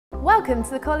Welcome to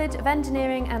the College of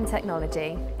Engineering and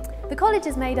Technology. The college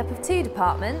is made up of two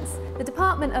departments, the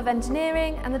Department of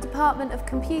Engineering and the Department of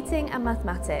Computing and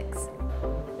Mathematics.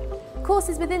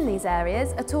 Courses within these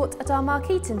areas are taught at our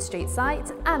Markeaton Street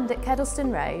site and at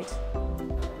Kedleston Road.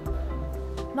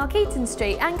 Markeaton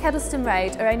Street and Kedleston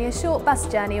Road are only a short bus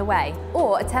journey away,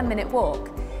 or a 10-minute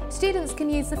walk. Students can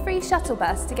use the free shuttle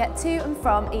bus to get to and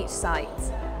from each site.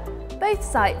 Both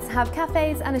sites have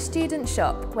cafes and a student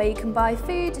shop where you can buy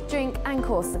food, drink and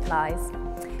course supplies.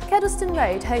 Kedleston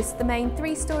Road hosts the main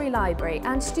 3-storey library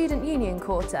and student union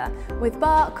quarter with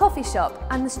bar, coffee shop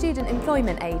and the Student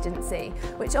Employment Agency,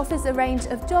 which offers a range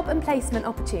of job and placement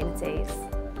opportunities.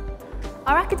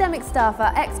 Our academic staff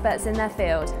are experts in their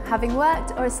field, having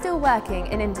worked or are still working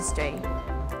in industry.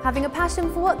 Having a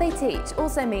passion for what they teach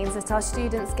also means that our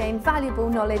students gain valuable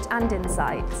knowledge and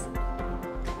insights.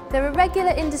 There are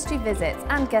regular industry visits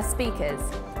and guest speakers,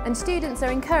 and students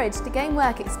are encouraged to gain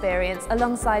work experience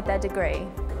alongside their degree.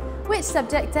 Which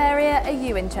subject area are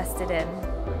you interested in?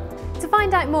 To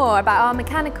find out more about our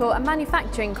mechanical and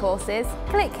manufacturing courses,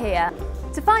 click here.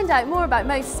 To find out more about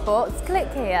motorsports, click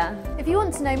here. If you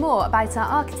want to know more about our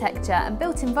architecture and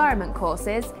built environment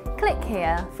courses, click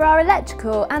here. For our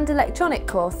electrical and electronic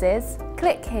courses,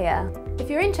 click here. If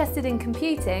you're interested in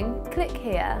computing, click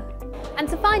here. And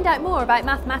to find out more about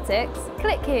mathematics,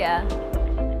 click here.